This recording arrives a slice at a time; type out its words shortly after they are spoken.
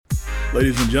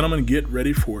Ladies and gentlemen, get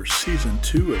ready for Season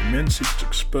 2 of Men Secrets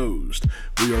Exposed.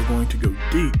 We are going to go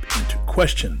deep into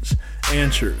questions,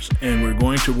 answers, and we're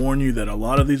going to warn you that a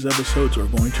lot of these episodes are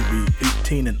going to be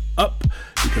 18 and up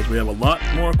because we have a lot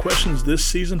more questions this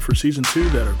season for Season 2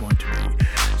 that are going to be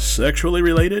sexually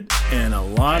related and a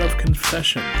lot of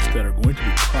confessions that are going to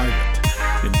be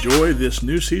private. Enjoy this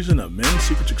new season of Men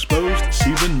Secrets Exposed,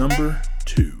 Season number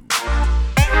 2.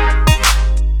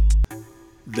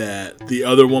 That the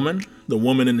other woman, the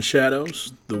woman in the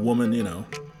shadows, the woman,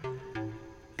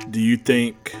 do you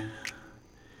think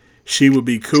she would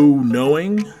be cool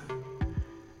knowing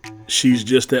she's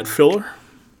just that filler?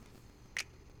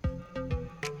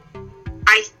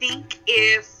 I think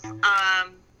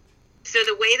so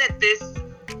the way that this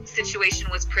situation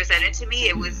was presented to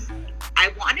me, I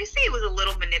want to say it was a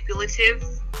little manipulative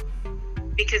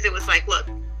because it was like, look,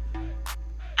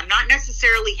 I'm not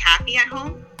necessarily happy at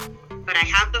home, but I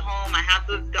have the home, I have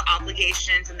the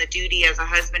obligations and the duty as a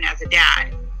husband, as a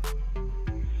dad.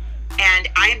 And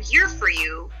I am here for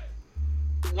you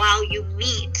while you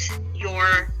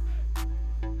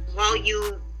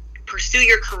pursue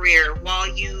your career,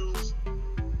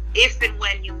 if and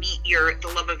when you meet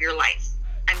the love of your life.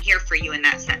 I'm here for you in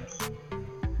that sense.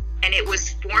 And it was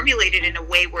formulated in a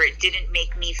way where it didn't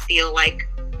make me feel like,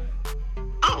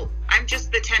 oh, I'm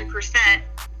just the 10%.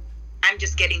 I'm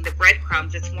just getting the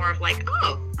breadcrumbs. It's more of like,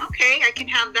 oh, okay, I can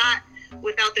have that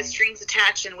without the strings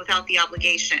attached and without the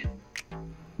obligation.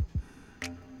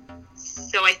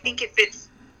 So I think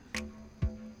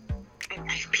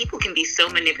people can be so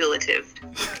manipulative.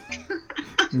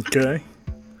 Okay.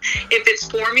 If it's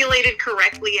formulated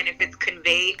correctly and if it's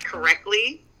conveyed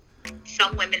correctly,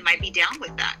 some women might be down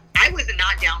with that. I was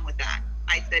not down with that.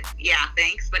 I said, yeah,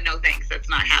 thanks, but no thanks. That's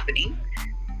not happening.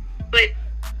 But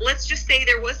let's just say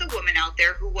there was a woman out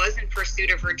there who was in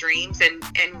pursuit of her dreams and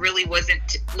really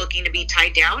wasn't looking to be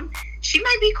tied down. She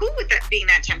might be cool with that being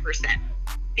that 10%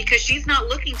 because she's not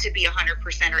looking to be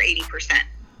 100% or 80%.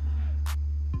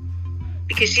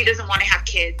 Because she doesn't want to have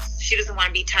kids. She doesn't want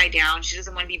to be tied down. She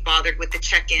doesn't want to be bothered with the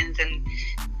check-ins and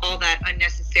all that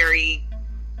unnecessary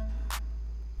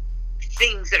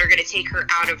things that are going to take her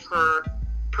out of her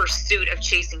pursuit of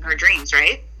chasing her dreams,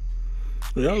 right?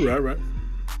 Yeah, right.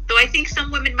 So I think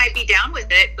some women might be down with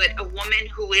it, but a woman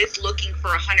who is looking for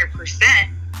 100%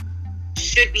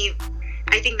 should be.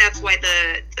 I think that's why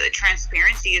the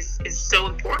transparency is so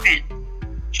important.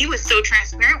 He was so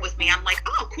transparent with me. I'm like,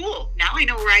 oh, cool. Now I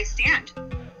know where I stand.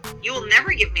 You will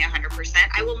never give me 100%.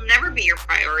 I will never be your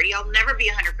priority. I'll never be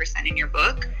 100% in your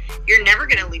book. You're never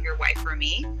going to leave your wife for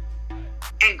me.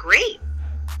 And great.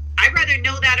 I'd rather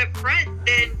know that up front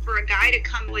than for a guy to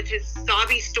come with his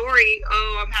sobby story.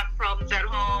 Oh, I'm having problems at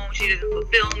home. She doesn't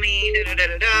fulfill me.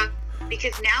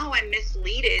 Because now I'm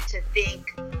misleaded to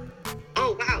think,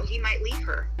 oh, wow, he might leave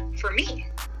her for me.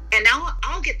 And now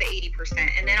I'll get the 80%,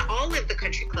 and then I'll live the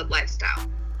country club lifestyle.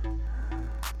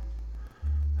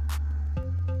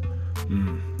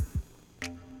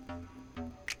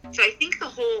 So I think the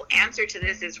whole answer to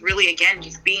this is really, again,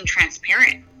 just being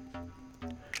transparent.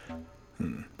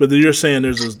 But you're saying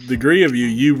there's a degree of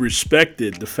you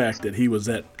respected the fact that he was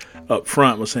that up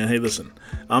front, was saying, hey, listen,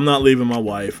 I'm not leaving my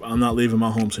wife. I'm not leaving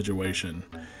my home situation.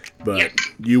 But yep.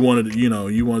 You want to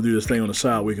do this thing on the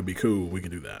side. We can be cool. We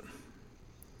can do that.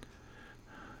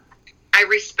 I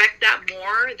respect that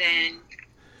more than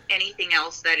anything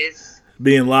else that is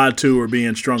being lied to or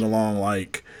being strung along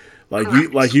like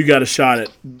you got a shot at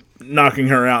knocking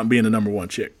her out and being the number one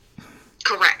chick.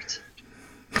 Correct.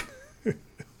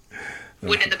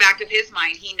 When in the back of his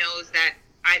mind, he knows that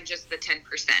I'm just the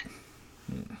 10%.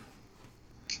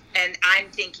 And I'm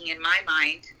thinking in my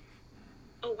mind,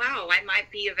 oh, wow, I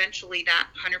might be eventually that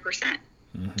 100%.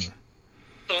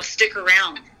 So I'll stick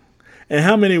around. And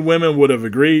how many women would have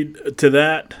agreed to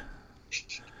that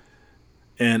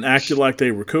and acted like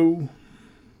they were cool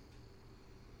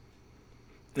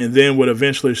and then would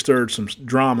eventually stir some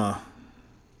drama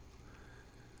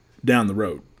down the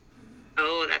road?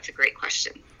 Oh, that's a great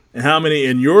question. And how many,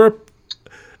 in your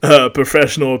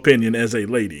professional opinion as a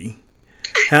lady,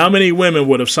 how many women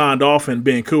would have signed off and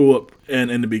been cool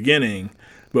in the beginning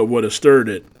but would have stirred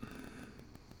it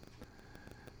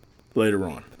later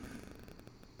on?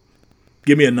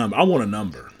 Give me a number. I want a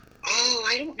number. Oh,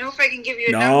 I don't know if I can give you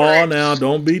a number. No, now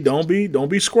don't be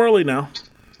squirrely now.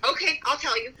 Okay, I'll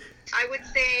tell you. I would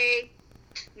say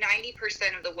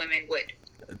 90% of the women would,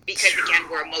 because again,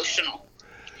 we're emotional.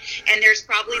 And there's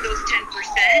probably those 10%.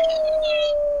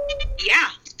 Yeah,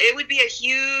 it would be a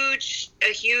huge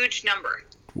number.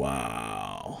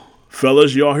 Wow.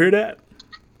 Fellas, y'all hear that?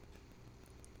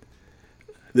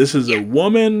 This is a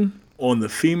woman on the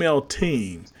female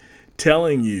team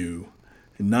telling you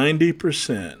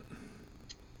 90%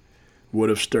 would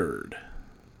have stirred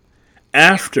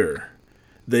after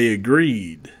they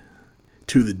agreed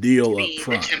to the deal up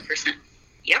front. The 10%.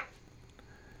 Yep.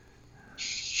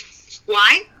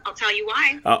 Why? I'll tell you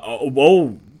why.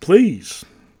 Please.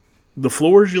 The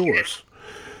floor is yours.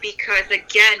 Because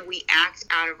again, we act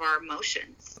out of our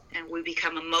emotions and we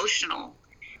become emotional.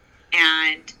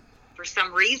 And for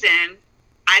some reason,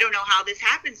 I don't know how this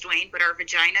happens, Dwayne, but our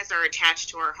vaginas are attached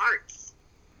to our hearts.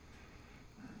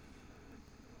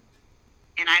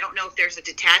 And I don't know if there's a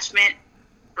detachment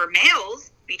for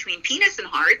males between penis and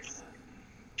hearts,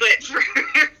 but for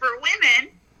women,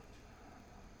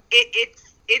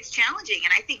 it's challenging.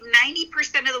 And I think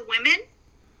 90% of the women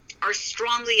are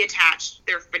strongly attached.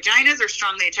 Their vaginas are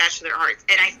strongly attached to their hearts.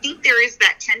 And I think there is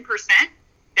that 10%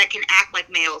 that can act like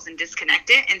males and disconnect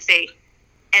it and say,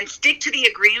 and stick to the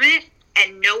agreement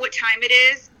and know what time it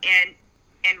is and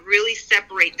really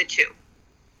separate the two.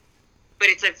 But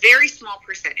it's a very small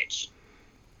percentage.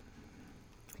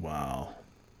 Wow.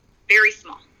 Very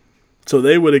small. So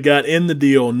they would have got in the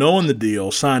deal, knowing the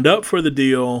deal, signed up for the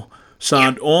deal,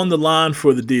 signed on the line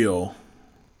for the deal.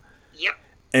 Yep.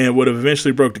 And would have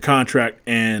eventually broke the contract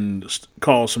and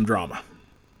caused some drama.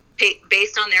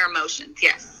 Based on their emotions,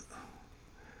 yes.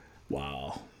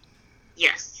 Wow.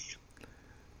 Yes.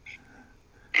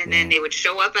 And then they would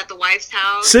show up at the wife's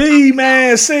house. See,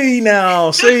 man, see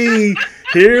now. See,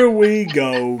 here we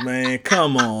go, man.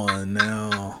 Come on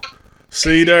now.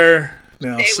 See there?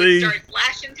 Now, they see. would start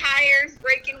slashing tires,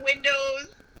 breaking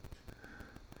windows.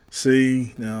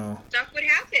 See, now. Stuff would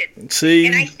happen. See.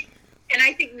 And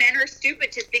I think men are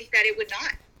stupid to think that it would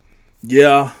not.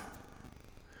 Yeah.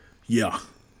 Yeah.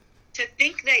 To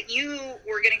think that you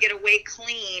were going to get away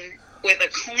clean with a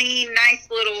clean, nice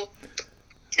little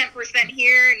 10%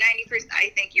 here, 90%.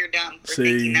 I think you're dumb for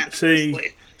thinking that in the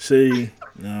first place.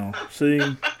 No.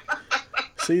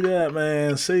 See that,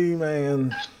 man. See,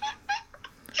 man.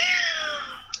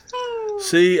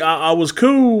 See, I was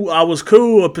cool. I was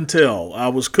cool up until. I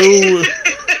was cool.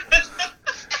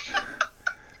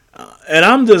 And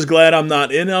I'm just glad I'm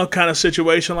not in a kind of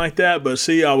situation like that. But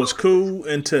see, I was cool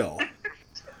until.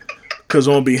 Because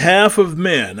on behalf of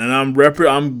men, and I'm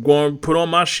going to put on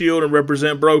my shield and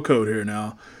represent Bro Code here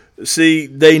now. See,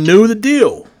 they knew the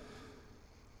deal.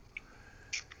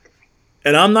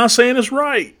 And I'm not saying it's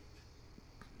right.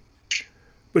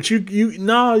 But you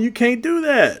can't do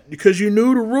that. Because you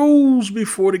knew the rules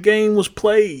before the game was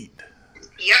played.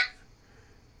 Yep.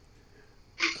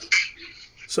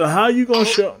 So how you going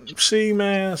to show... See,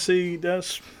 man,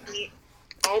 that's...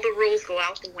 All the rules go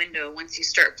out the window once you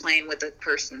start playing with a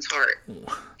person's heart.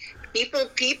 People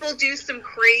do some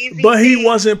crazy But he things.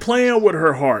 wasn't playing with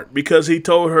her heart because he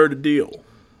told her the deal.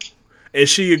 And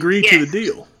she agreed to the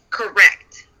deal.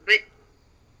 Correct. But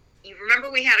you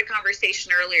remember we had a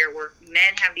conversation earlier where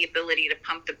men have the ability to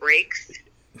pump the brakes.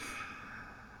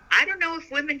 I don't know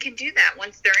if women can do that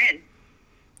once they're in.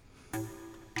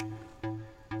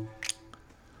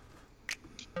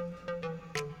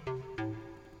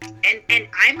 And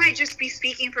I might just be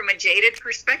speaking from a jaded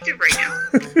perspective right now.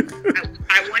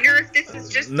 I wonder if this is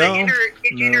just the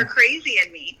inner crazy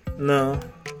in me. No.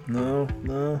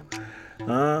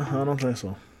 I don't think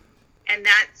so. And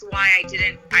that's why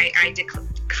I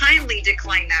kindly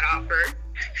declined that offer.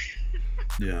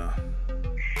 Yeah.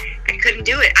 I couldn't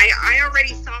do it. I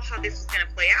already saw how this was going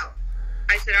to play out.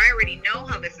 I said, I already know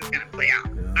how this is going to play out.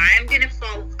 Yeah. I'm going to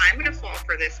fall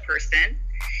for this person.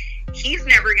 He's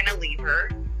never going to leave her.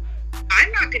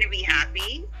 I'm not going to be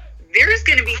happy. There's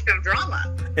going to be some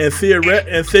drama. And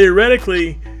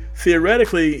theoretically,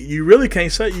 you really couldn't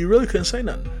say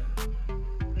nothing.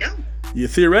 No. You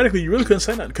really couldn't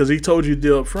say nothing because he told you the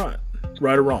deal up front,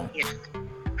 right or wrong. Yeah,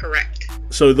 correct.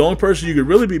 So the only person you could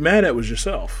really be mad at was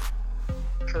yourself.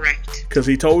 Correct. Because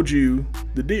he told you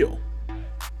the deal.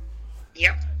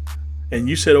 Yep. And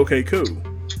you said, okay, cool.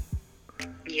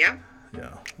 Yep.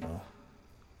 Yeah. Well,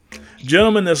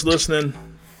 gentlemen that's listening,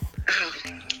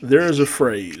 there is a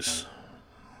phrase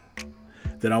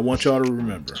that I want y'all to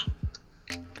remember.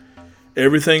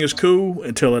 Everything is cool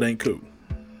until it ain't cool.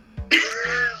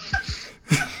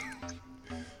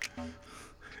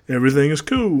 Everything is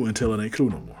cool until it ain't cool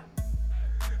no more.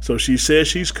 So she said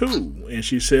she's cool, and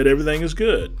she said everything is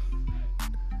good.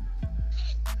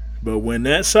 But when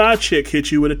that side chick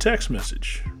hits you with a text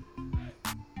message,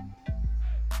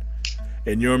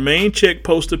 and your main chick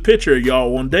posts a picture of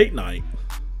y'all on date night,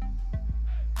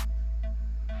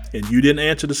 and you didn't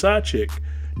answer the side chick,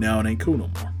 now it ain't cool no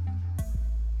more.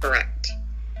 Correct.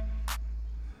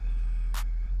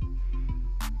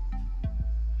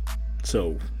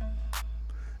 So,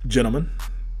 gentlemen,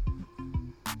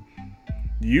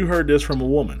 You heard this from a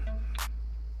woman.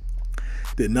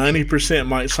 That 90%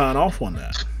 might sign off on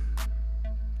that.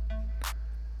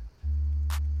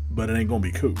 But it ain't going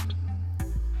to be cool.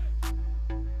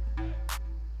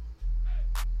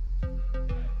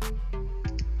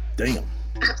 Damn.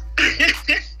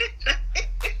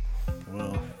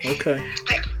 Well, okay.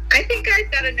 I think guys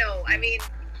gotta know. I mean,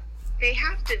 they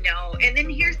have to know. And then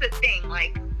here's the thing,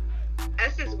 like,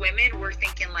 us as women, we're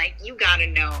thinking, like, you gotta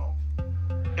know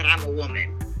that I'm a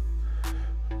woman.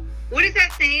 What is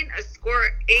that saying?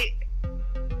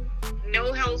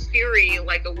 No hell's fury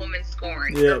like a woman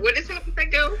scorned. Yeah. Or what does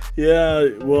that go? Yeah,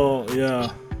 well,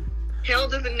 yeah. Hell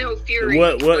doesn't know fury.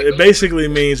 What it basically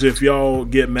means, if y'all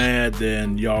get mad,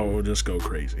 then y'all will just go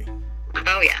crazy.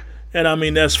 Oh, yeah. And I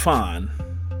mean, that's fine.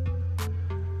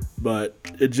 But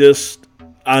it just,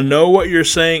 I know what you're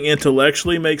saying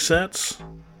intellectually makes sense.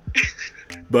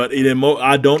 But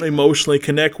I don't emotionally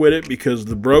connect with it, because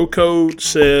the bro code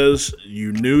says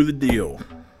you knew the deal.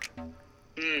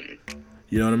 Mm.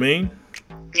 You know what I mean?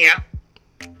 Yeah.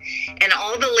 And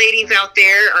all the ladies out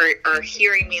there are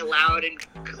hearing me loud and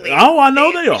clear. Oh, I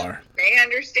know they are. They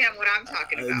understand what I'm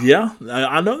talking about. Yeah,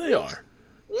 I know they are.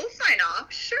 We'll sign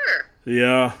off, sure.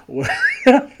 Yeah.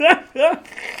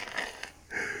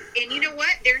 And you know what?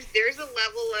 There's a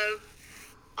level of,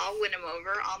 I'll win him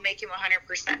over. I'll make him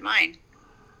 100% mine.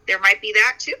 There might be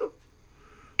that too.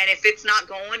 And if it's not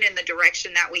going in the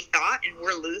direction that we thought and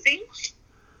we're losing.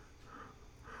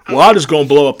 Well, I'm just going to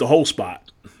blow up the whole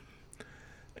spot.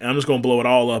 And I'm just going to blow it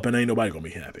all up, and ain't nobody going to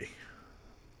be happy.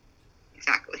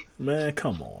 Exactly. Man,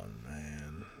 come on,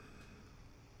 man.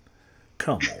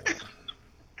 Come on.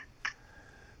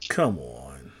 Come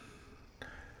on.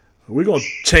 We're going to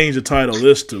change the title of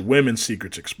this to Women's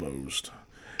Secrets Exposed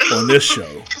on this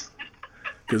show.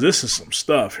 Because this is some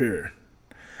stuff here.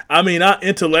 I mean, I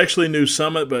intellectually knew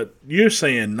some of it, but you're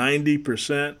saying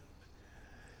 90%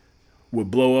 would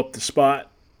blow up the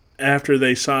spot after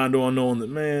they signed on, knowing that,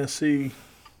 man, see.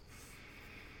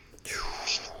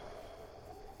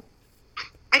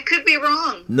 I could be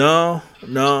wrong. No.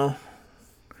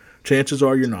 Chances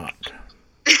are you're not.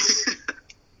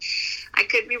 I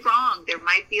could be wrong. There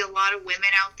might be a lot of women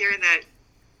out there that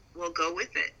will go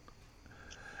with it.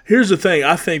 Here's the thing.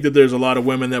 I think that there's a lot of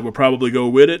women that would probably go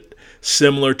with it,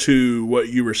 similar to what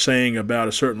you were saying about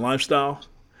a certain lifestyle.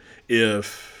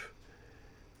 If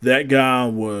that guy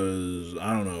was,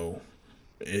 I don't know,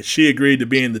 if she agreed to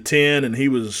be in the 10 and he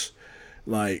was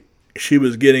like, she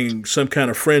was getting some kind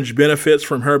of fringe benefits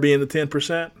from her being the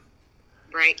 10%.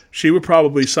 Right. She would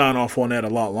probably sign off on that a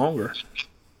lot longer.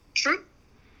 True.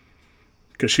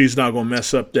 Because she's not going to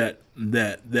mess up that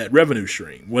revenue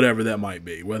stream, whatever that might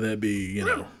be. Whether it be, you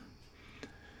know,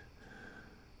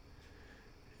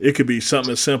 it could be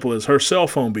something as simple as her cell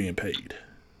phone being paid.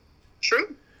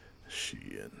 True.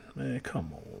 Shit, man,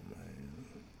 come on,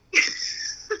 man.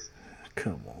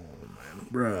 Come on,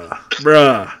 man.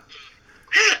 Bruh.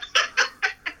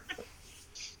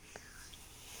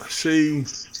 See,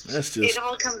 that's just. It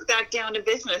all comes back down to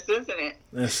business, isn't it?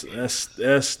 That's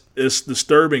it's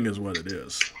disturbing, is what it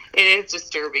is. It is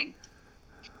disturbing.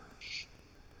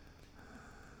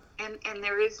 And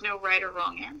there is no right or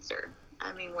wrong answer.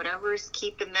 I mean, whatever's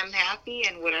keeping them happy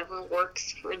and whatever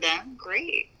works for them,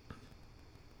 great.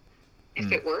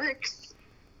 If it works.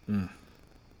 Mm-hmm.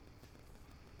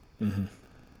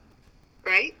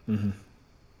 Right? Mm-hmm.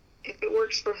 If it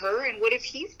works for her, and what if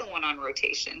he's the one on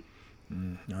rotation?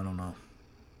 I don't know.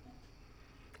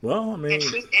 Well, I mean,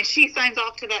 and she signs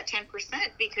off to that 10%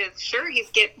 because sure, he's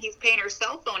paying her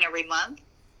cell phone every month,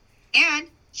 and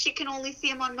she can only see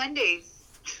him on Mondays,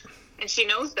 and she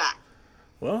knows that.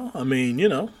 Well, I mean, you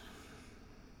know,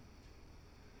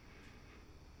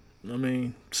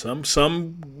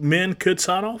 some men could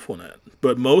sign off on that,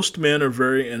 but most men are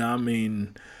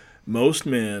most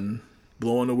men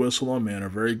blowing the whistle on men are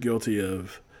very guilty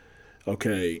of,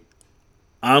 okay,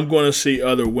 I'm going to see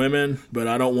other women, but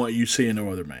I don't want you seeing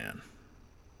no other man.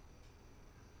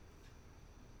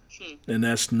 And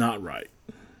that's not right.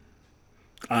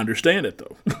 I understand it,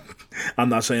 though. I'm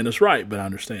not saying it's right, but I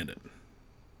understand it.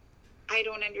 I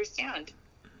don't understand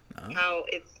how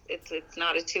it's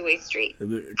not a two-way street.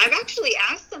 I've actually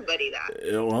asked somebody that.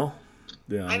 Well,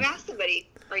 yeah. I've asked somebody,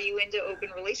 are you into open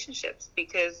relationships?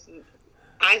 Because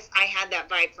I had that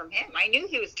vibe from him. I knew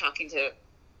he was talking to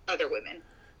other women.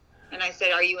 And I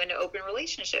said, are you into open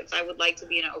relationships? I would like to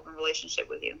be in an open relationship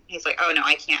with you. He's like, oh, no,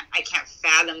 I can't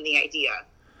fathom the idea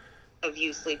of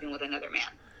you sleeping with another man.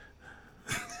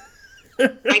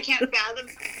 I can't fathom,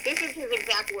 this is his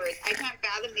exact words, I can't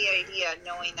fathom the idea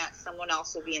knowing that someone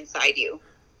else will be inside you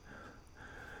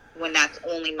when that's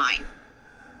only mine.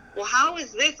 well, how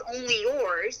is this only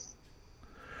yours,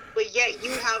 but yet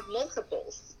you have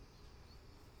multiples?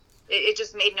 It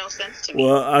just made no sense to me.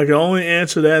 Well, I can only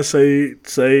answer that, say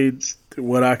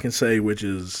what I can say, which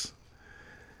is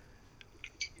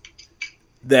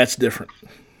that's different.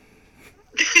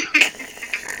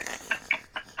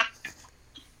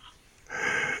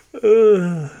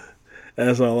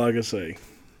 That's all I can say.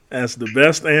 That's the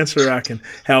best answer I can.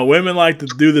 How women like to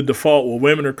do the default, well,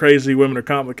 women are crazy, women are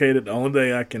complicated. The only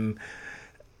thing I can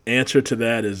answer to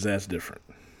that is that's different.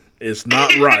 It's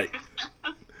not right.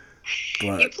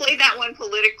 But you played that one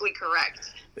politically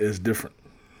correct. It's different.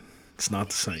 It's not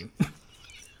the same.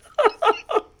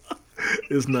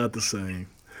 It's not the same.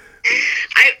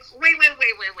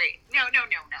 Wait. No.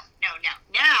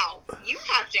 Now, you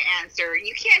have to answer.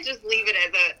 You can't just leave it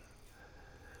as a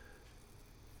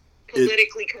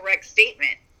politically correct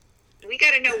statement. We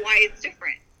got to know why it's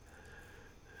different.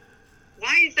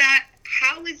 Why is that?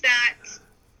 How is that?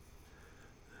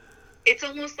 It's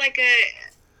almost like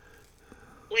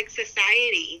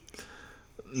society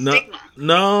stigma.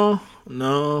 No.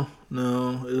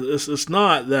 It's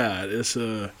not that. It's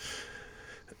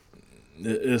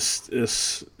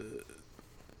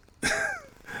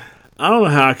I don't know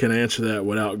how I can answer that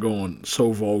without going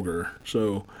so vulgar.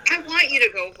 So I want you to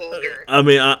go vulgar. I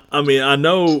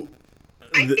know.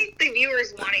 I think the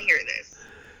viewers want to hear this.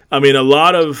 I mean, a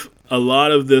lot of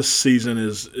this season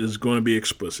is going to be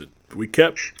explicit. We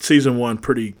kept season 1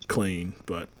 pretty clean,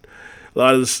 but a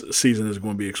lot of this season is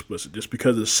going to be explicit just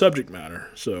because of the subject matter.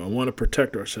 So I want to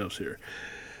protect ourselves here.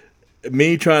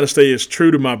 Me trying to stay as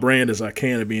true to my brand as I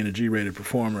can of being a G-rated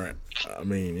performer. I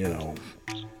mean,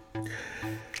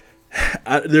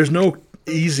 there's no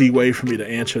easy way for me to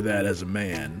answer that as a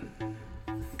man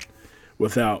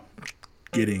without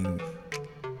getting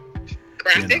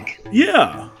graphic.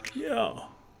 Yeah.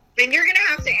 Then you're gonna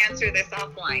have to answer this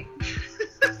offline.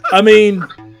 I mean,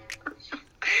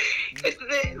 but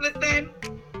then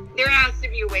there has to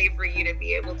be a way for you to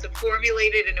be able to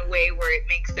formulate it in a way where it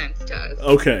makes sense to us.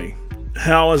 Okay,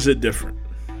 how is it different?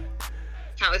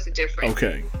 How is it different?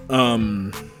 Okay,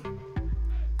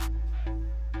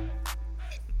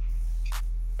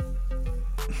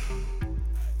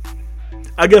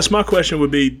 I guess my question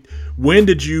would be, when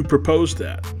did you propose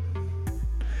that?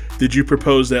 Did you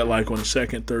propose that like on the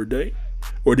second, third date?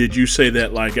 Or did you say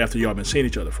that like after y'all been seeing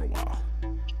each other for a while?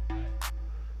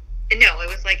 No, it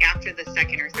was like after the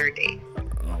second or third date.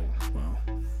 Oh,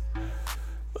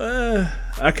 well.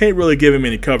 I can't really give him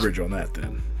any coverage on that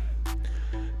then.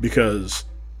 Because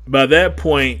by that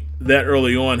point, that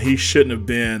early on, he shouldn't have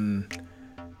been...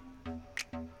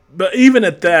 But even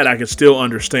at that, I could still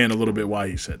understand a little bit why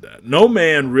he said that. No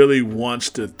man really wants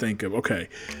to think of, okay,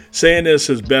 saying this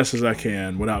as best as I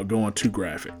can without going too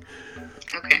graphic.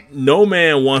 Okay. No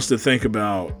man wants to think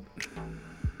about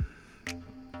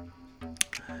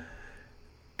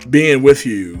being with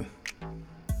you,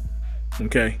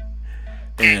 okay,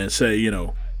 and say,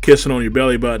 kissing on your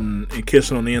belly button and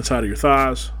kissing on the inside of your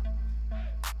thighs.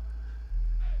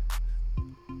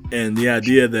 And the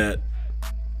idea that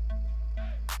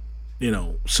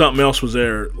something else was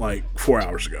there like 4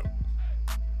 hours ago.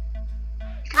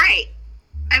 Right.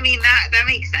 I mean, that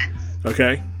makes sense.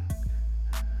 Okay.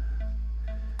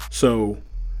 So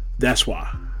that's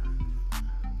why.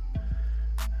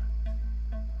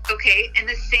 Okay, and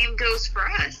the same goes for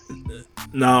us.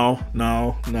 No.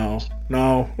 It's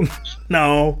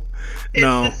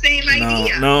the same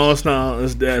idea. No, it's not.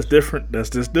 That's different.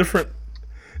 That's just different.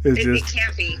 It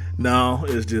can't be. No,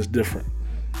 it's just different.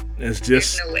 It's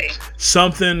just There's no way.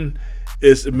 Something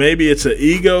maybe it's an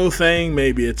ego thing,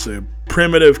 maybe it's a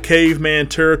primitive caveman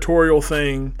territorial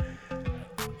thing.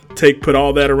 Put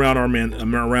all that around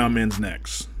men's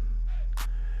necks.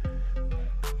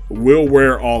 We'll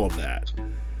wear all of that.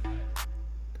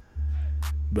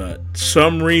 But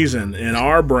some reason in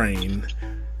our brain,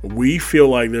 we feel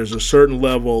like there's a certain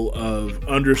level of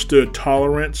understood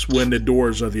tolerance when the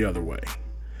doors are the other way.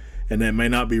 And that may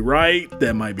not be right,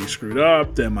 that might be screwed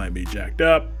up, that might be jacked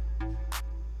up,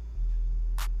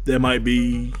 that might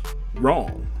be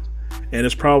wrong. And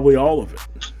it's probably all of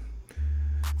it.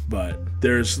 But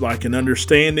there's like an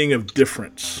understanding of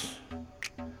difference.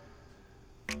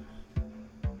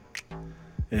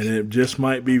 And it just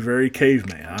might be very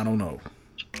caveman. I don't know.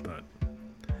 But,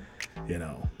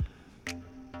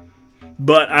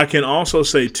 But I can also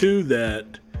say, too,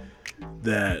 that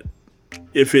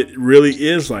if it really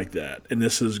is like that, and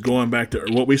this is going back to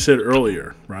what we said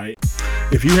earlier, right?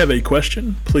 If you have a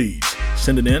question, please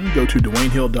send it in. Go to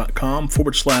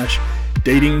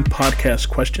DwayneHill.com/dating podcast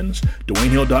questions.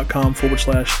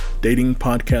 DwayneHill.com/dating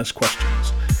podcast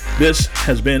questions. This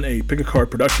has been a Pick a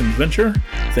Card Productions venture.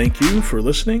 Thank you for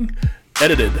listening.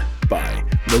 Edited by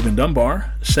Logan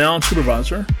Dunbar. Sound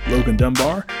supervisor, Logan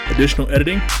Dunbar. Additional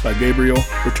editing by Gabriel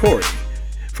Vittori.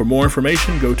 For more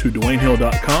information, go to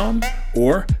DwayneHill.com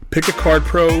or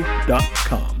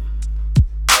pickacardpro.com.